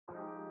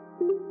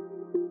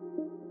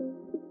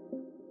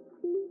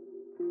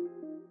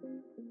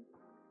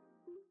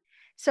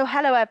So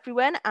hello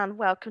everyone and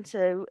welcome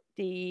to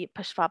the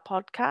Pushfar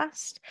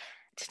podcast.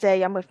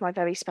 Today I'm with my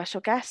very special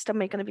guest and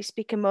we're going to be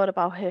speaking more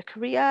about her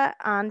career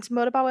and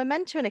more about her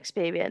mentoring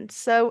experience.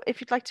 So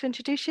if you'd like to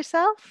introduce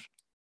yourself.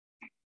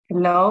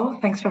 Hello,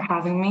 thanks for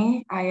having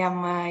me. I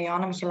am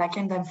Ioanna-Nikoleta Michelaki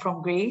and I'm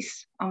from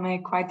Greece. I'm a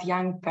quite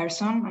young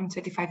person. I'm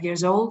 25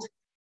 years old.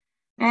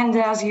 And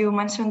as you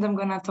mentioned, I'm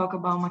going to talk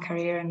about my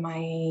career and my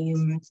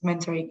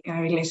mentoring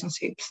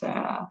relationships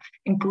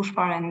in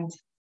Pushfar and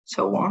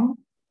so on.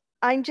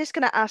 I'm just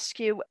going to ask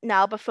you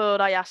now,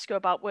 before I ask you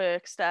about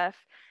work stuff.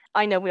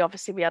 I know we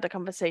had a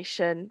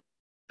conversation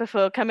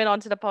before coming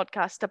onto the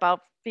podcast about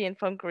being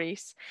from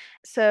Greece.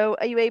 So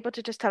are you able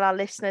to just tell our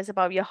listeners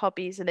about your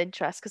hobbies and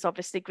interests? Because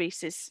obviously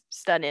Greece is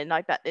stunning.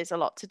 I bet there's a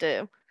lot to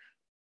do.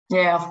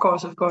 Yeah, of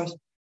course.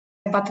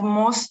 But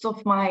most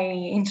of my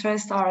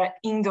interests are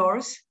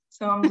indoors.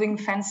 So I'm doing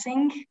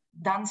fencing,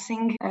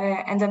 dancing,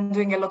 and I'm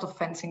doing a lot of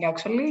fencing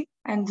actually.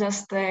 And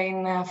just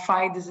in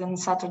Fridays and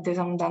Saturdays,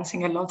 I'm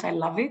dancing a lot. I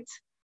love it.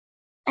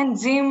 And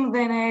gym,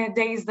 the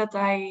days that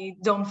I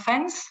don't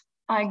fence,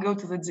 I go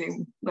to the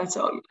gym. That's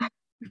all.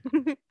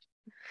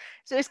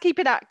 So it's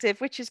keeping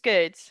active, which is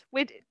good.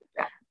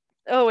 Yeah.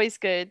 Always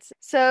good.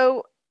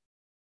 So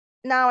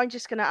now I'm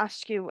just going to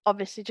ask you,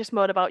 obviously, just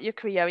more about your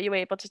career. Are you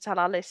able to tell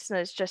our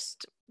listeners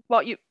just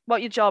what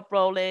your job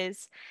role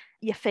is,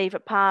 your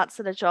favourite parts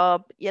of the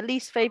job, your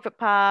least favourite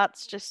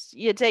parts, just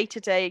your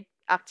day-to-day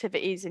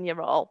activities in your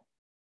role?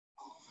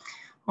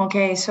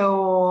 Okay,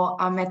 so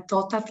I'm a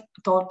total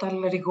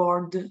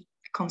reward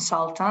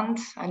consultant.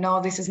 I know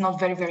this is not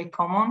very, very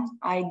common.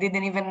 I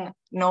didn't even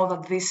know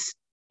that this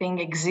thing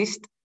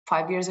exists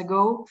 5 years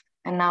ago,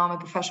 and now I'm a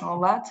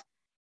professional at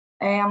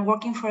that. I'm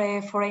working for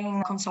a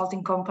foreign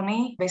consulting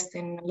company based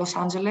in Los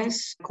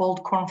Angeles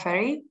called Korn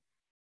Ferry.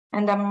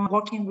 And I'm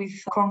working with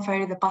Korn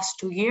Ferry the past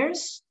 2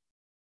 years.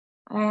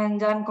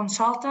 And I'm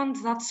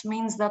consultant. That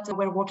means that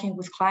we're working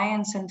with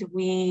clients and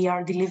we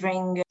are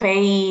delivering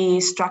pay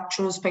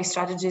structures, pay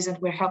strategies, and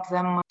we help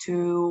them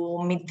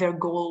to meet their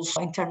goals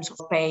in terms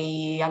of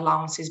pay,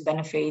 allowances,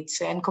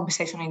 benefits, and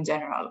compensation in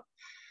general.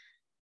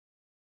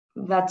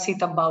 That's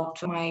it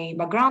about my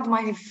background.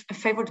 My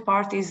favorite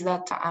part is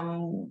that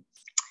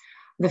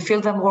the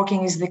field I'm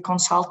working is the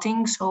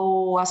consulting.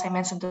 So as I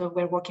mentioned,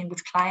 we're working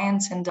with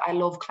clients and I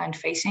love client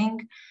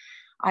facing.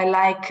 I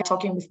like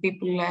talking with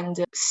people and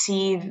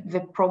see the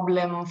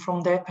problem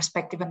from their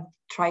perspective and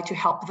try to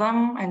help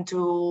them and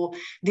to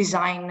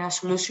design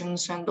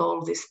solutions and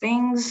all these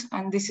things.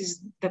 And this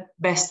is the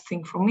best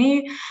thing for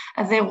me.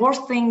 And the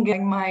worst thing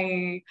in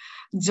my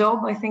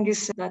job, I think,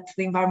 is that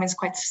the environment is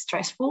quite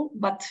stressful.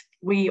 But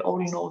we all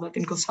know that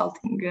in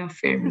consulting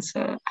firms,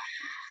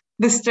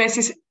 the stress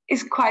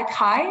is quite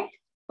high,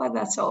 but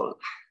that's all.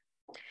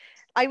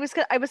 I was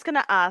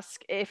gonna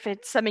ask if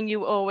it's something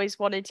you always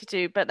wanted to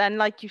do, but then,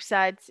 like you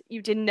said,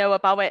 you didn't know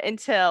about it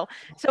until.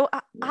 So,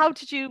 how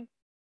did you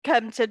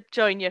come to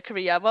join your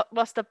career?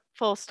 What's the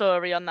full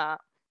story on that?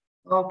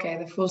 Okay,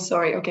 the full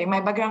story. Okay,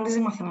 my background is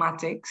in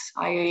mathematics.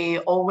 I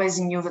always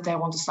knew that I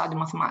want to study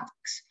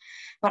mathematics,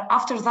 but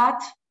after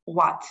that,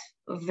 what?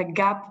 The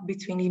gap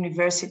between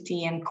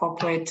university and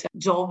corporate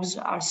jobs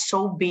are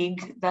so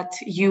big that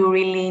you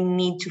really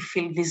need to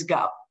fill this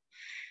gap.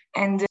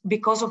 And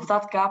because of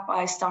that gap,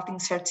 I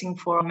started searching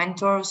for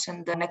mentors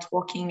and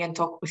networking and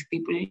talk with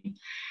people.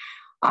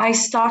 I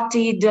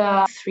started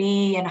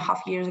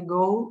 3.5 years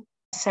ago,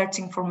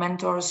 searching for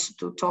mentors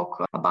to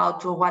talk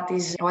about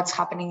what's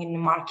happening in the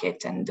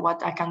market and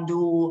what I can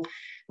do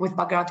with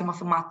background in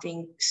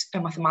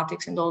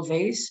mathematics and all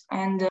this.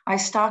 And I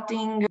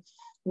started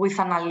with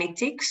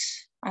analytics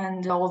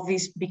and all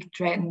these big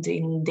trends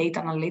in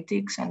data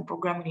analytics and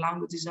programming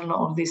languages and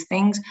all these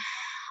things.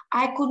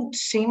 I could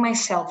see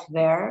myself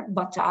there,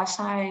 but as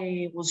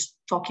I was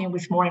talking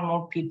with more and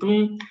more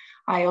people,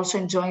 I also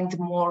enjoyed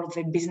more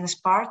the business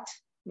part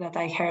that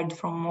I heard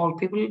from all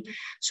people.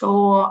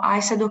 So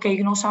I said, okay,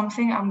 you know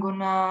something, I'm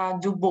gonna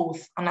do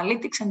both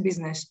analytics and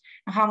business.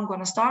 And how I'm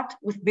gonna start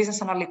with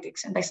business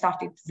analytics. And I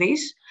started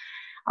this.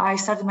 I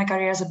started my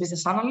career as a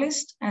business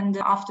analyst. And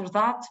after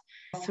that,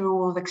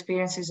 through the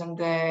experiences and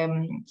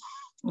the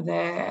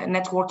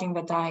networking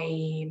that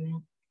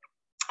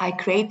I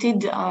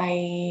created,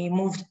 I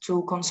moved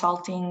to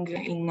consulting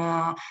in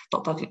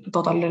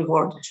total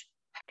rewards.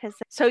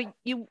 So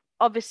you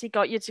obviously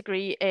got your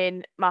degree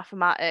in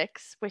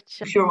mathematics, which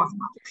pure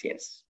mathematics,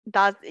 yes.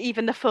 That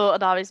even the thought of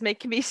that is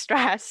making me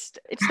stressed.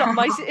 It's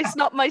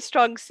not my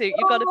strong suit.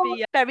 You've got to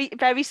be very,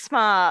 very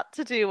smart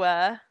to do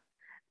a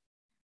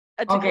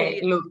degree.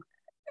 Okay, look,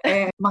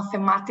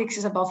 mathematics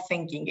is about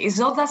thinking. It's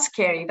not that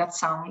scary, that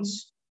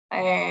sounds.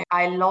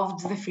 I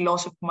loved the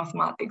philosophy of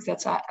mathematics.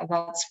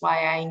 That's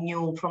why I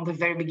knew from the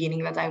very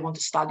beginning that I want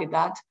to study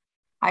that.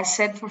 I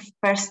said for the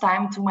first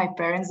time to my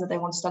parents that I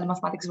want to study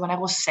mathematics when I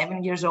was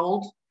 7 years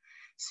old.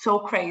 So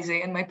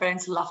crazy. And my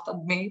parents laughed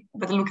at me,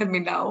 but look at me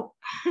now.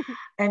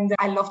 And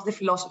I loved the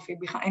philosophy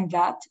behind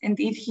that. And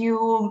if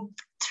you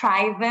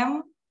try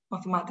them,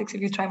 mathematics,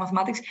 if you try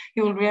mathematics,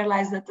 you will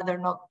realize that they're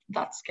not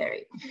that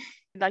scary.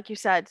 Like you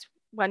said,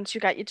 once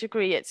you get your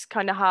degree, it's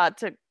kind of hard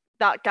to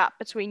that gap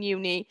between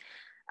uni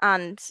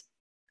and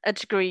a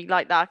degree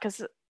like that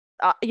because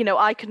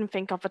I couldn't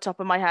think off the top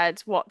of my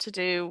head what to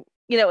do.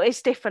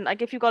 It's different.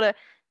 Like if you've got a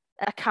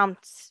account,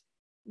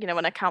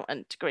 an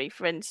accountant degree,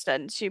 for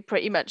instance, you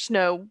pretty much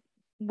know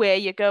where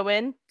you're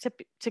going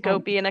to go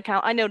be an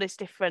account. I know there's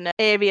different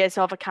areas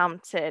of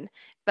accounting,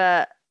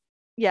 but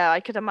yeah, I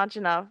could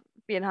imagine that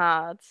being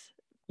hard.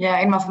 Yeah,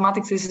 in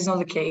mathematics, this is not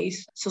the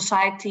case.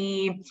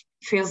 Society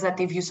feels that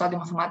if you study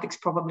mathematics,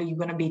 probably you're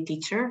going to be a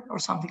teacher or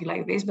something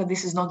like this, but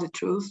this is not the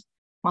truth.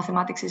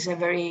 Mathematics is a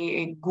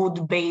very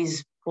good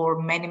base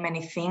for many,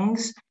 many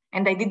things.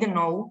 And I didn't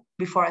know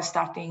before I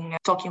started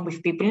talking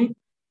with people.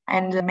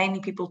 And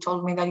many people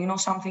told me that,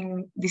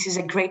 something, this is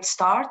a great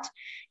start.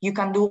 You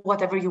can do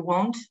whatever you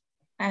want.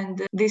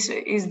 And this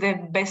is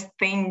the best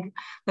thing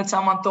that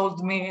someone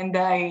told me, and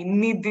I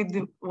needed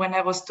when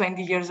I was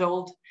 20 years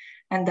old.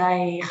 And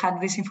I had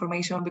this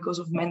information because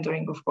of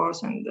mentoring, of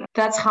course. And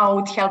that's how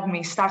it helped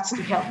me, starts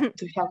to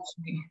help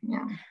me.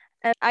 Yeah.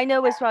 And I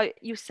know as well,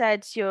 you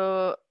said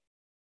the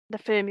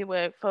firm you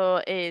work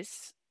for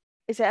is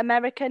it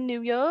America,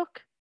 New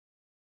York?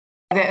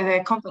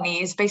 The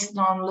company is based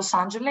on Los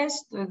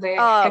Angeles, the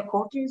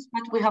headquarters,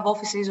 but we have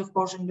offices, of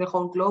course, in the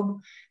whole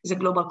globe. It's a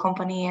global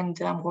company, and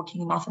I'm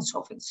working in Athens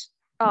office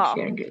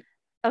here in Greece.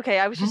 Okay,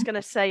 I was just going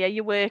to say, are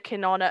you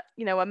working on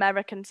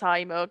American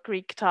time or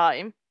Greek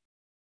time?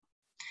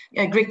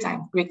 Yeah, Greek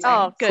time.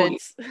 Oh, good.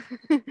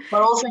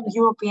 But also in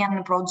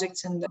European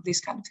projects and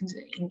these kind of things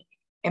in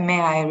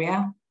EMEA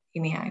area,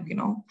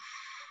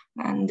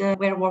 and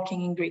we're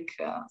working in Greek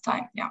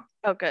time. Yeah.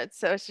 Oh, good.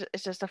 So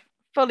it's just a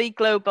fully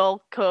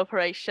global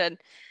corporation.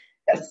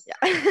 Yes.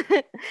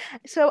 Yeah.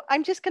 So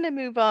I'm just going to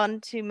move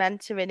on to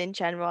mentoring in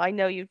general. I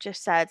know you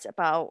just said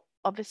about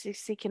obviously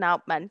seeking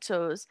out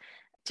mentors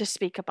to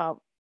speak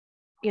about,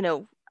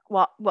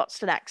 what's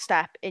the next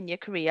step in your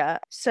career.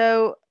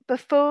 So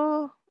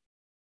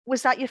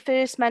was that your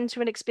first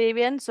mentoring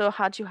experience, or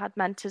had you had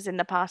mentors in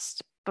the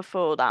past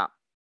before that?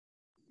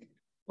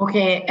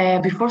 Okay,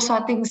 before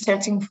starting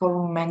searching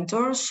for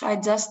mentors, I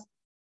just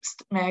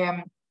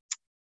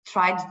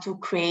tried to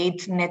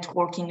create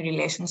networking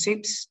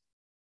relationships.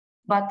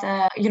 But,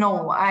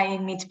 I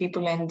meet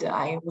people and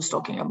I was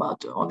talking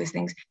about all these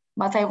things.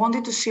 But I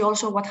wanted to see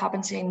also what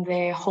happens in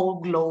the whole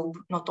globe,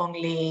 not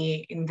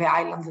only in the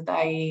island that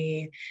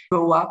I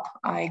grew up.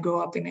 I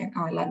grew up in an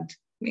island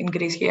in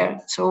Greece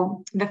here.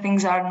 So the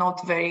things are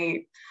not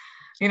very,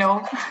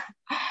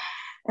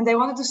 and I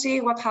wanted to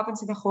see what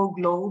happens in the whole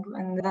globe.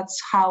 And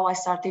that's how I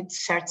started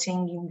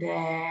searching in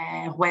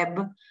the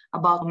web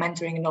about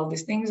mentoring and all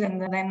these things. And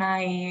then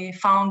I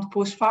found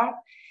Pushfar.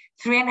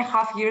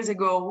 3.5 years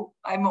ago,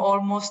 I'm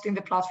almost in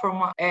the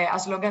platform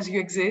as long as you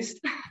exist.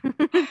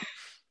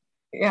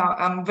 Yeah,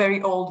 I'm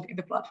very old in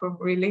the platform,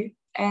 really.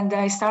 And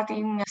I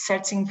started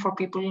searching for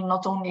people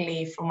not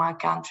only from my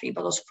country,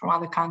 but also from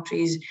other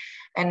countries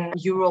and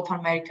Europe,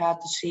 America,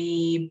 to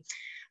see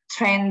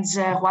trends,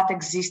 what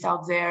exists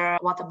out there,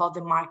 what about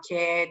the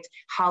market,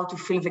 how to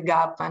fill the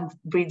gap and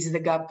bridge the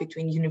gap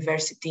between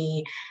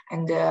university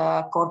and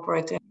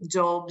corporate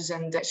jobs.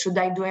 And should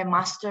I do a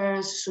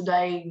master's? Should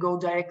I go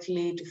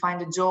directly to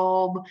find a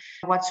job?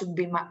 What should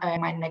be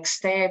my next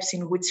steps,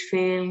 in which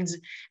fields?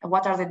 And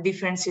what are the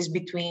differences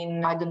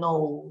between, I don't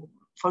know,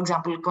 for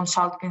example,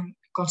 consulting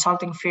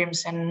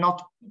firms and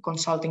not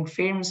consulting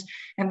firms,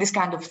 and these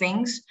kind of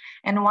things.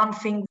 And one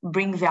thing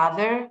bring the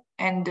other.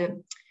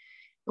 And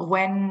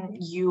when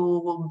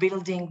you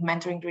building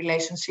mentoring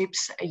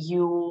relationships,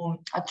 how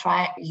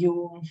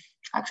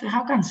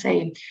can I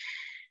say,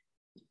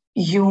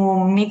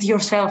 you meet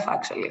yourself.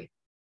 Actually,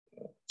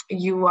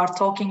 you are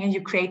talking and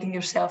you're creating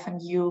yourself,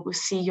 and you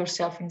see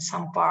yourself in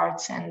some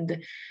parts,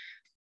 and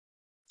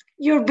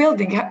you're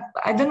building.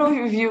 I don't know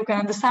if you can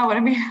understand what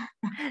I mean.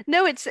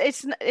 No, it's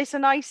a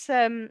nice.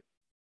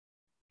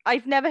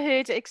 I've never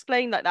heard it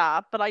explained like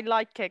that, but I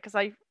like it because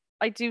I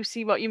do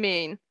see what you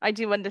mean. I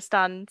do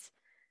understand.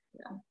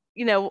 Yeah.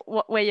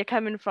 Where you're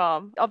coming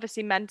from.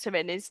 Obviously,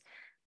 mentoring is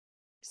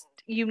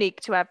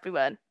unique to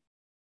everyone.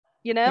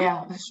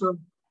 Yeah, for sure.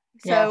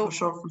 So yeah, for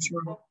sure.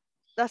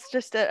 That's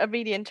just a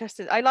really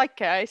interesting. I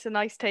like it. It's a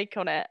nice take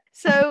on it.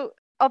 So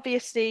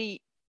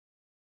obviously,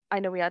 I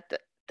know we had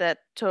the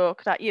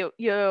talk that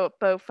you're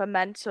both a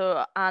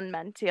mentor and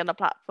mentee on the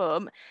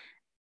platform.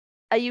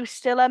 Are you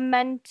still a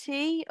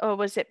mentee, or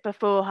was it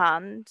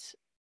beforehand?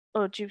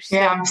 Or do you still...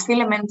 Yeah, I'm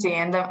still a mentee,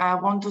 and I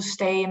want to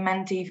stay a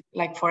mentee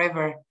like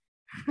forever.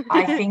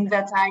 I think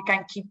that I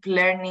can keep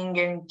learning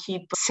and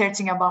keep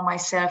searching about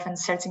myself and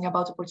searching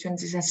about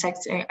opportunities and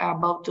searching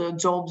about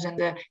jobs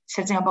and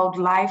searching about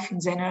life in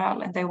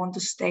general. And I want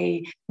to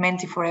stay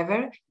mentee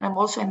forever. I'm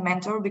also a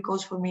mentor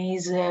because for me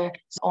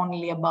it's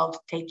only about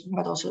taking,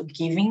 but also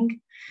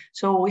giving.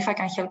 So if I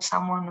can help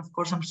someone, of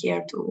course, I'm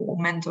here to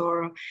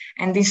mentor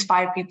and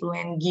inspire people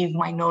and give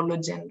my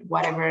knowledge, and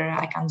whatever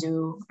I can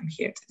do, I'm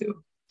here to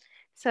do.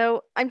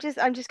 So I'm just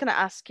going to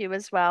ask you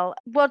as well,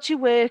 what do you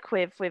work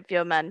with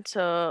your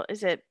mentor?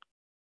 Is it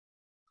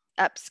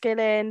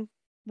upskilling?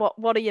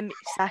 What are your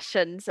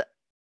sessions?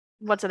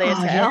 What do they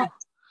Oh, yeah. entail?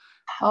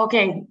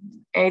 Okay.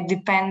 It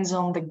depends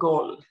on the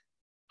goal.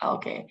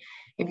 Okay.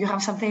 If you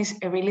have something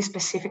really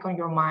specific on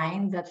your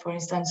mind, that for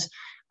instance,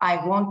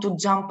 I want to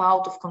jump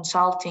out of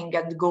consulting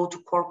and go to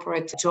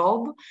corporate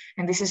job,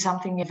 and this is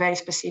something very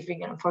specific.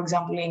 And for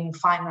example, in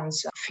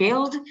finance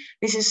field,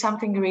 this is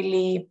something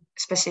really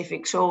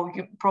specific. So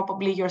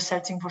you're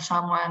searching for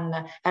someone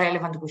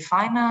relevant with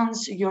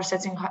finance. You're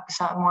searching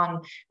someone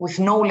with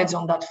knowledge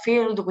on that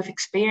field, with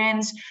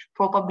experience,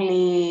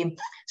 probably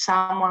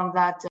someone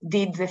that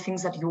did the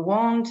things that you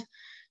want.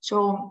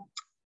 So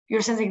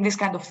you're searching these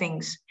kind of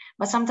things.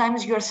 But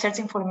sometimes you're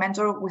searching for a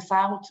mentor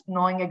without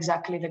knowing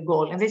exactly the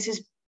goal. And this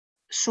is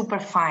super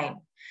fine.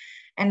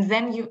 And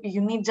then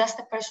you need just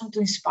a person to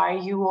inspire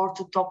you or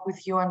to talk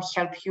with you and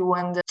help you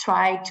and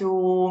try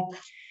to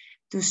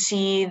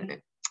see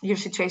your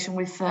situation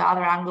with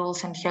other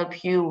angles and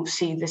help you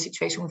see the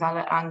situation with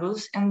other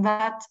angles. And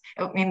that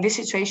in these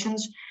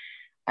situations,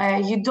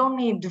 you don't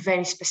need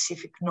very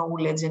specific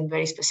knowledge and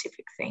very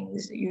specific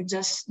things. You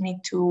just need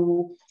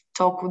to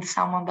talk with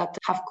someone that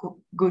have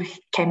good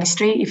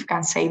chemistry, if you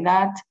can say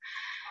that,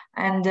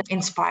 and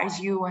inspires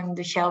you and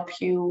help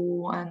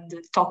you and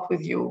talk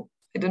with you.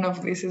 I don't know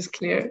if this is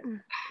clear.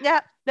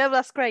 Yeah, no,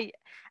 that's great.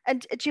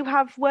 And do you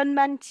have one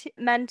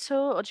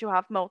mentor or do you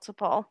have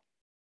multiple?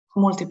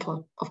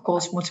 Multiple, of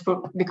course,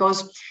 multiple,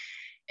 because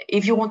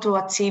if you want to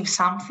achieve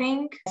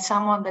something,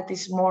 someone that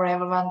is more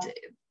relevant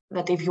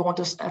that if you want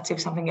to achieve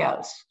something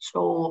else.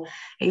 So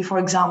if, for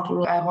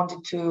example, I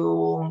wanted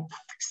to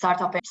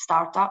start up a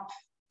startup,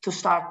 to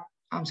start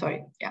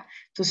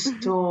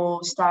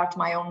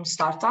my own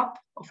startup.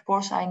 Of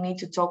course, I need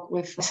to talk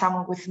with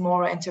someone with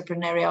more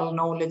entrepreneurial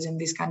knowledge and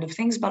these kind of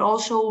things, but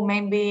also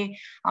maybe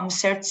I'm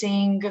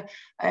searching,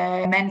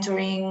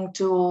 mentoring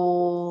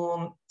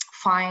to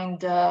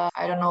find,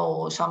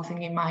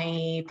 something in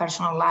my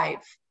personal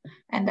life.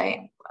 And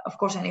I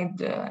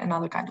need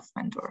another kind of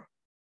mentor.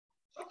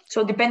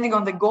 So depending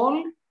on the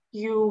goal,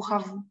 you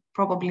have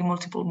probably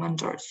multiple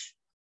mentors.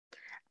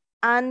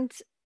 And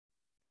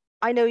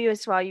I know you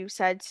as well, you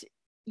said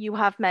you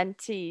have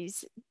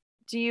mentees.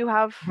 Do you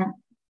have,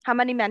 how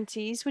many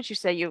mentees would you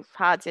say you've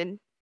had in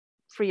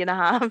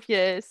 3.5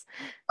 years?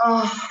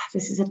 Oh,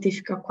 this is a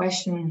difficult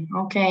question.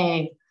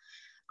 Okay.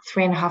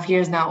 3.5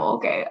 years now.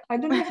 Okay. I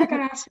don't know if I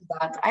can answer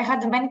that. I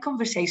had many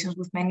conversations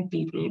with many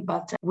people,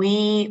 but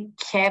we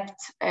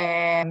kept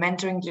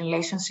mentoring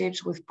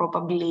relationships with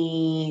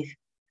probably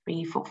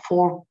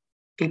 4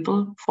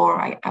 people.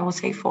 I would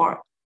say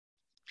 4.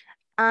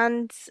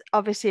 And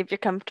obviously, if you're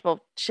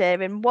comfortable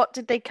sharing, what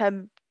did they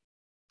come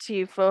to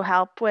you for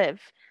help with?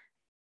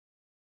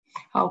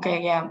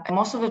 Okay, yeah.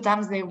 Most of the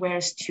times they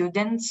were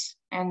students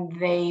and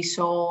they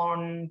saw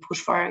on push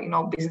for,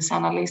 business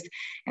analyst.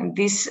 And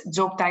this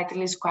job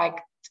title is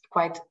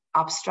quite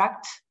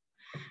abstract.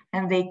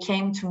 And they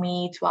came to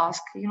me to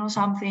ask,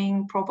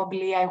 something,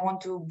 probably I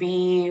want to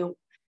be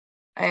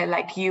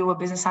like you, a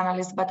business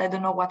analyst, but I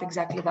don't know what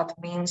exactly that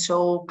means.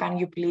 So can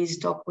you please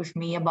talk with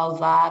me about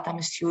that? I'm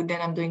a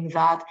student, I'm doing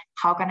that.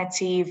 How can I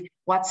achieve?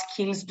 What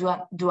skills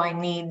do I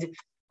need?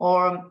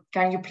 Or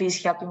can you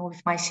please help me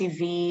with my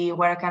CV?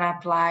 Where can I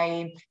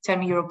apply? Tell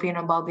me your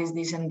opinion about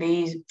this and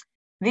this.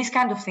 These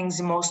kind of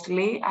things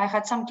mostly. I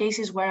had some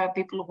cases where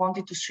people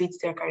wanted to switch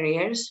their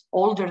careers,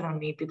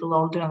 people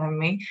older than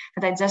me,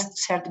 and I just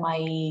shared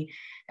my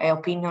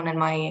opinion and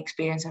my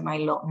experience and my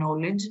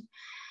knowledge.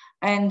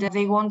 And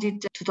they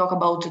wanted to talk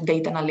about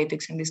data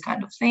analytics and these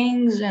kind of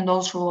things, and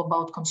also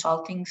about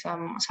consulting.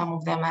 Some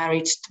of them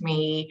reached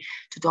me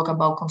to talk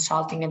about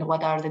consulting and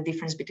what are the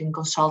difference between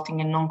consulting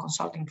and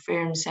non-consulting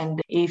firms,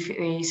 and if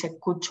it's a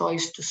good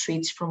choice to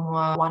switch from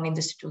one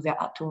industry to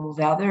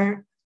the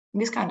other.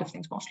 These kind of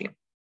things mostly.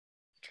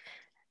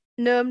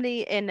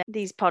 Normally in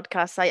these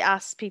podcasts, I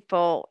ask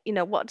people,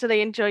 what do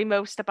they enjoy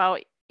most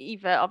about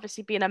either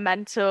obviously being a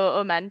mentor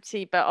or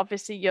mentee, but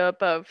obviously you're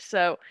both.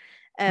 So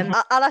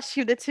I'll ask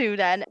you the two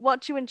then.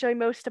 What do you enjoy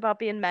most about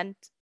being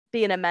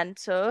a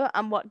mentor,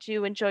 and what do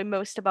you enjoy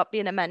most about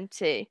being a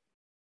mentee?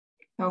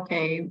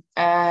 Okay.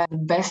 The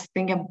best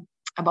thing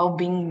about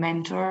being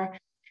mentor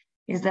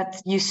is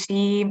that you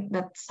see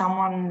that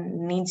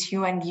someone needs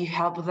you and you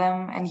help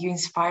them and you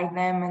inspire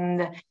them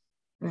and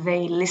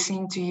they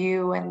listen to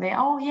you and they,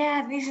 oh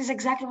yeah, this is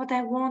exactly what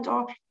I want,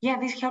 or yeah,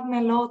 this helped me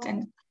a lot.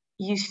 And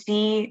you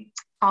see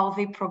how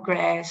they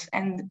progress.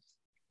 And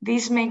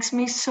this makes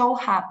me so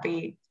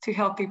happy to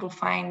help people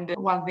find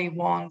what they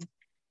want.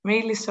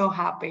 Really so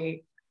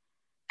happy.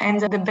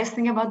 And the best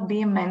thing about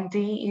being a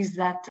mentee is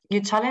that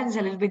you challenge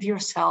a little bit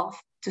yourself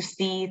to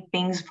see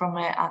things from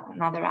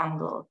another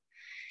angle.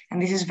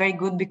 And this is very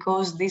good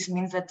because this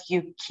means that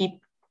you keep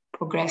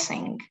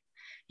progressing.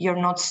 You're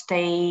not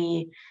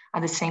stay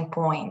at the same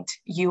point.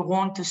 You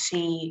want to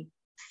see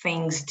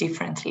things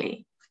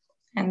differently.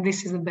 And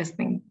this is the best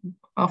thing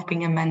of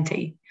being a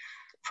mentee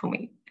for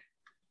me.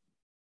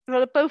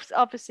 Well,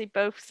 obviously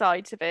both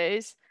sides of it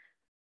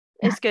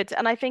is good.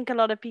 And I think a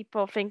lot of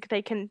people think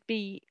they can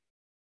be,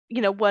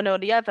 one or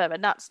the other,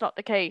 and that's not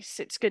the case.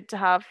 It's good to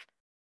have,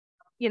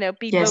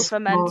 be Yes, both a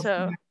both.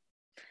 mentor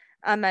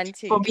and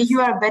mentee. For me, 'Cause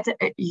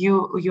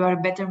you are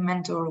a better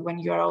mentor when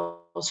you are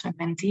also a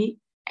mentee,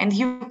 and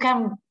you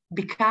can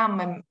become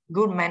a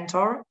good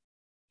mentor.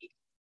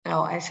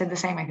 No, I said the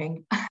same, I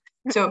think.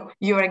 So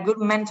you are a good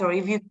mentor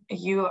if you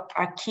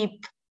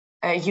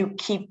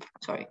keep.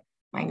 Sorry,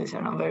 my English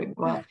are not very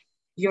well.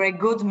 You're a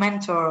good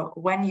mentor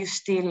when you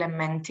still a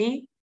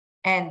mentee,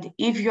 and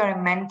if you are a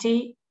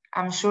mentee,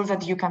 I'm sure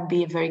that you can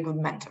be a very good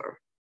mentor.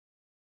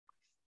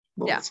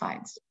 Both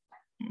sides.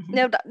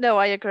 Mm-hmm. No,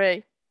 I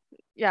agree.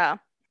 Yeah.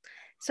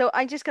 So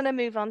I'm just going to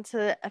move on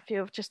to a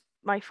few of just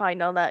my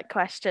final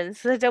questions.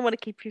 So I don't want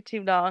to keep you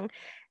too long.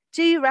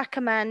 Do you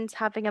recommend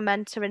having a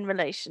mentoring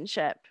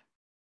relationship?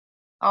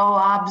 Oh,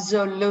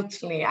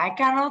 absolutely. I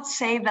cannot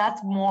say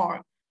that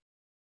more.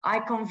 I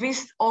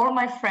convinced all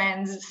my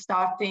friends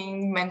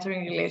starting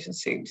mentoring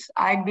relationships.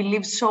 I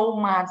believe so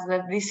much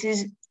that this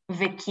is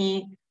the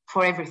key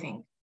for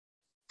everything.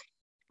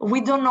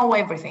 We don't know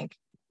everything.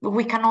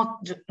 We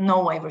cannot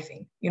know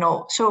everything,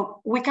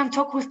 So we can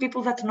talk with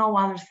people that know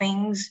other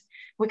things.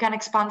 We can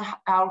expand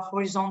our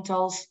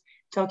horizontals,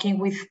 talking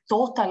with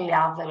totally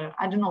other,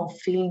 I don't know,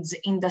 fields,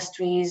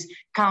 industries,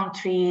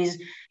 countries.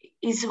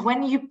 Is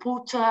when you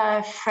put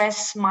a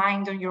fresh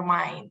mind on your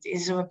mind.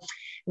 Is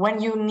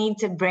when you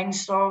need a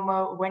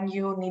brainstorm, when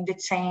you need a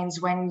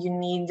change, when you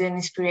need an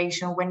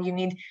inspiration, when you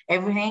need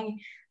everything.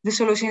 The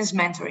solution is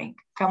mentoring.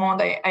 Come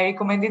on, I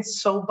recommend it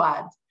so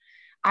bad.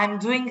 I'm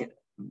doing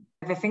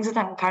the things that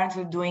I'm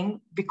currently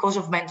doing because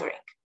of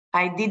mentoring.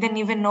 I didn't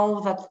even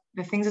know that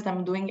the things that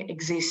I'm doing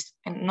exist.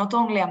 And not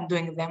only I'm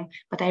doing them,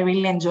 but I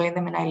really enjoy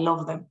them and I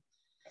love them.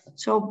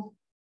 So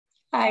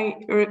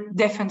I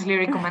definitely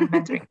recommend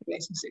mentoring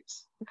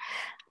relationships.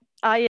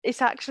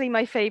 It's actually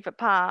my favorite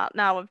part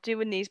now of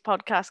doing these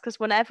podcasts, because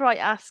whenever I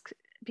ask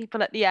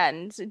people at the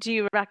end, do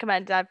you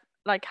recommend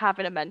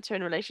having a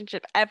mentoring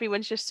relationship?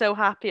 Everyone's just so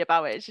happy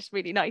about it. It's just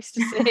really nice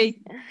to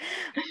see.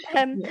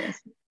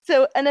 Yes.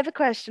 So another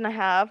question I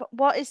have,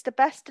 what is the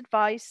best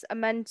advice a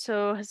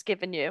mentor has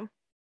given you?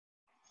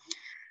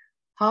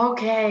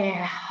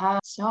 Okay,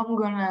 so I'm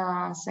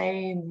gonna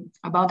say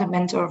about a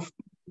mentor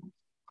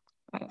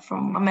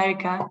from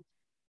America.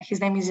 His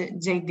name is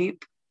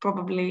J-Deep.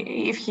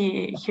 Probably if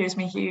he hears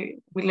me, he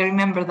will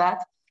remember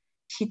that.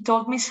 He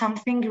told me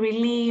something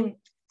really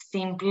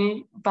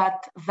simple,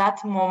 but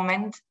that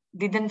moment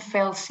didn't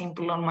feel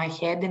simple on my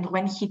head. And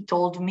when he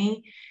told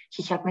me,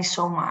 he helped me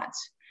so much.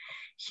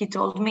 He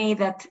told me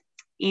that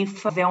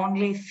if the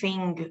only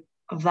thing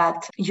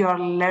that you're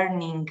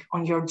learning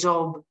on your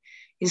job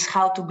is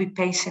how to be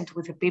patient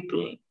with the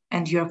people,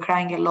 and you're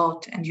crying a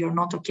lot and you're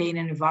not okay in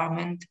an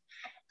environment,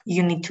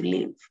 you need to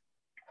leave.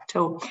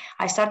 So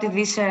I started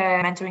this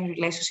mentoring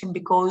relationship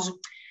because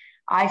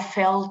I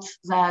felt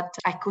that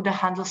I couldn't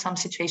handle some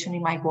situation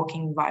in my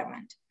working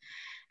environment.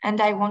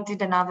 And I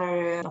wanted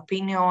another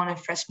opinion, a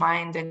fresh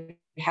mind, and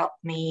help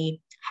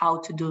me how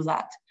to do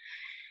that.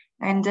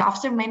 And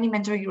after many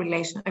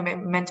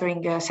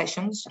mentoring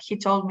sessions, he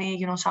told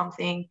me,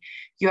 something,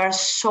 you are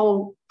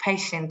so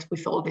patient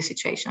with all the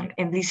situation,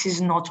 and this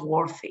is not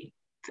worthy.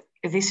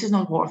 This is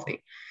not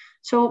worthy.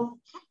 So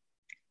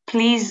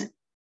please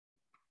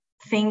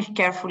think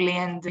carefully,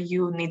 and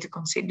you need to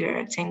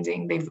consider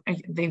changing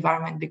the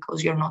environment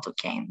because you're not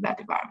okay in that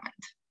environment.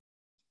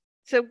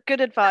 So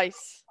good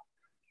advice.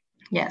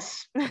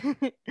 Yes.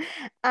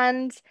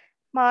 And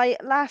my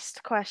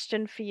last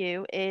question for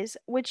you is,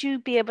 would you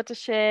be able to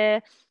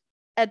share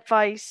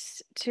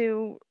advice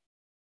to,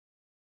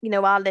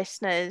 our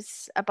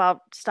listeners about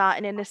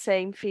starting in the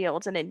same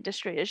field and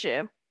industry as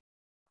you?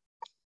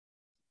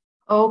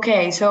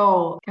 Okay,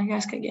 so can you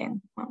ask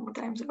again one more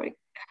time? Sorry.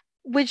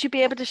 Would you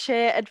be able to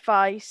share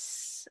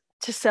advice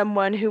to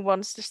someone who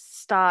wants to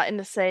start in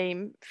the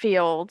same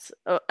field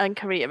and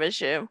career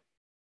as you?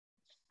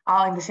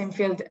 In the same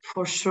field,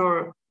 for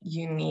sure,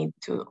 you need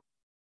to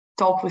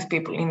talk with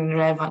people in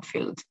relevant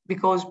field,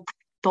 because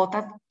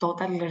total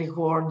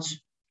rewards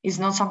is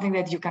not something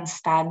that you can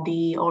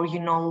study or you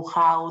know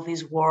how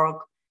this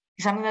work.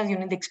 It's something that you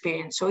need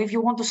experience. So if you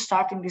want to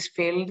start in this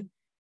field,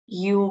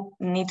 you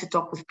need to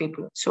talk with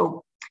people.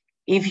 So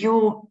if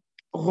you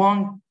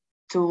want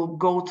to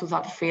go to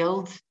that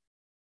field,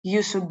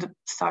 you should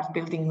start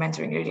building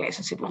mentoring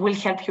relationship. It will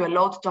help you a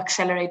lot to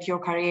accelerate your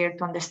career,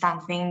 to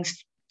understand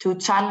things, to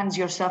challenge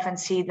yourself and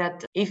see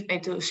that if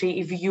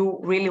you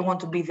really want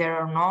to be there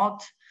or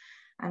not,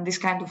 and these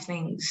kind of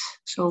things.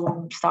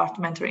 So start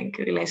mentoring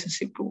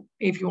relationship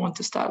if you want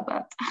to start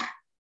that.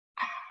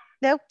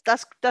 No,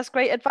 that's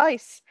great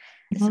advice.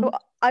 Mm-hmm. So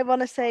I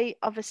want to say,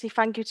 obviously,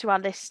 thank you to our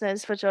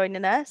listeners for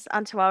joining us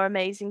and to our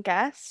amazing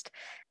guest.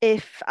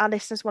 If our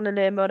listeners want to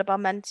learn more about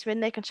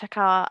mentoring, they can check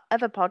our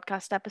other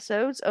podcast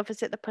episodes or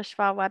visit the Push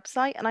for Our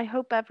website. And I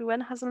hope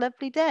everyone has a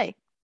lovely day.